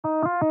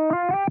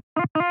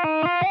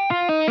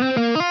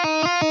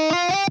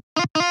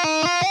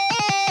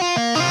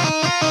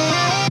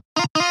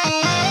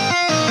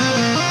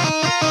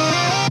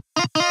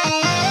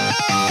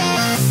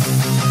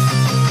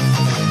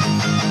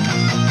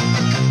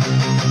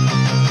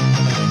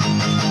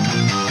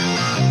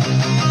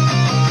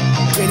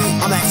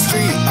On that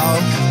street, oh,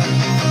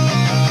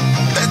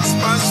 that's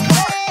my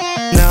spot.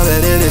 Now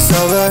that it is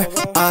over,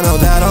 I know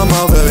that I'm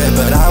over it,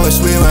 but I wish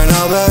we weren't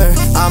over.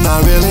 I'm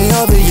not really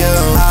over you,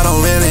 I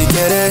don't really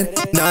get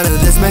it. None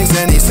of this makes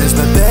any sense,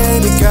 but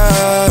baby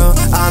girl,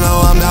 I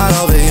know I'm not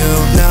over you.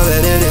 Now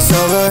that it is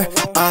over,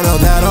 I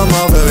know that I'm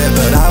over it,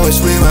 but I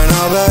wish we weren't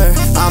over.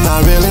 I'm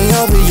not really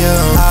over you,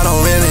 I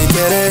don't really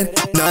get it.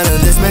 None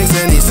of this makes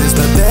any sense,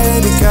 but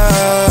baby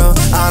girl,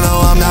 I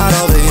know I'm not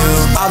over you.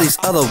 All these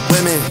other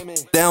women,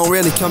 they don't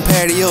really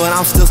compare to you, and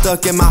I'm still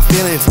stuck in my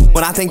feelings.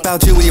 When I think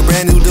about you with your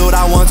brand new dude,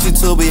 I want you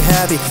to be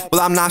happy. Well,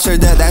 I'm not sure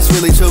that that's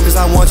really true, cause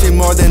I want you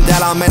more than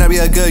that. I may not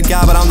be a good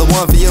guy, but I'm the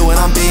one for you, and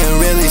I'm being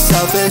really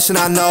selfish, and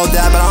I know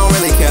that, but I don't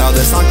really care. All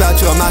the songs about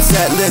you on my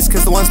set list,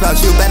 cause the ones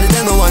about you better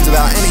than the ones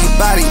about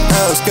anybody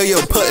else. Girl,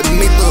 you're putting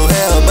me through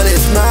hell, but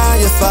it's not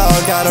your fault.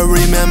 Gotta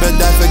remember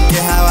that,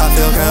 forget how I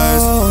feel,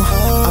 cause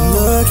I'm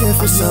looking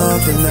for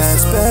something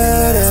that's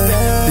better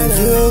than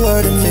you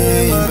were to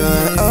me.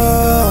 But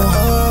oh,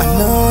 I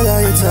know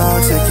that you're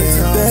toxic,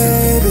 and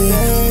baby,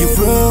 you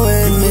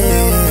ruined me.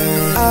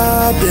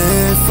 I've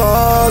been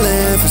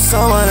falling for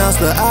someone else,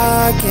 but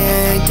I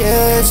can't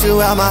get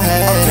you out my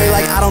head. Okay,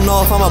 like I don't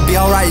know if I'ma be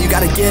alright. You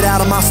gotta get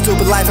out of my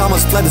stupid life. I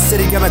almost fled the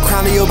city, got my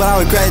crown to you, but I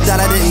regret that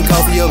I didn't go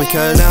for you.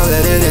 Because now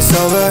that it is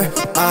over,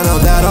 I know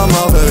that I'm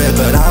over it,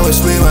 but I wish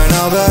we weren't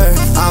over.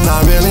 I'm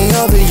not really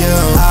over you,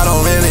 I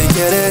don't really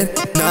get it.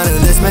 None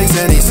of this makes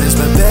any sense,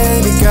 but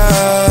baby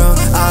girl,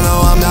 I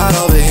know I'm not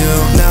over you.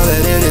 Now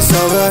that it is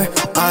over,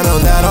 I know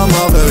that I'm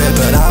over it,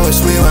 but I wish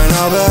we weren't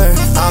over.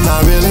 I'm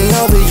not really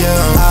over you,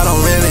 I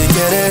don't really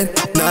get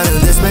it. None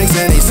of this makes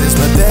any sense,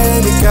 but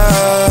baby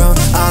girl,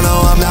 I know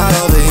I'm not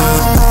over you.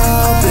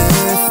 I've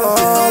been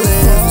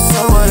falling for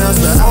someone else,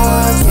 but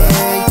I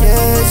can't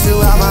get you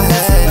out my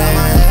head.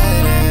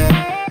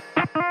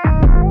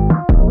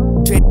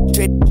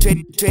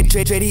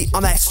 Trade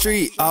on that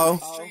street, oh.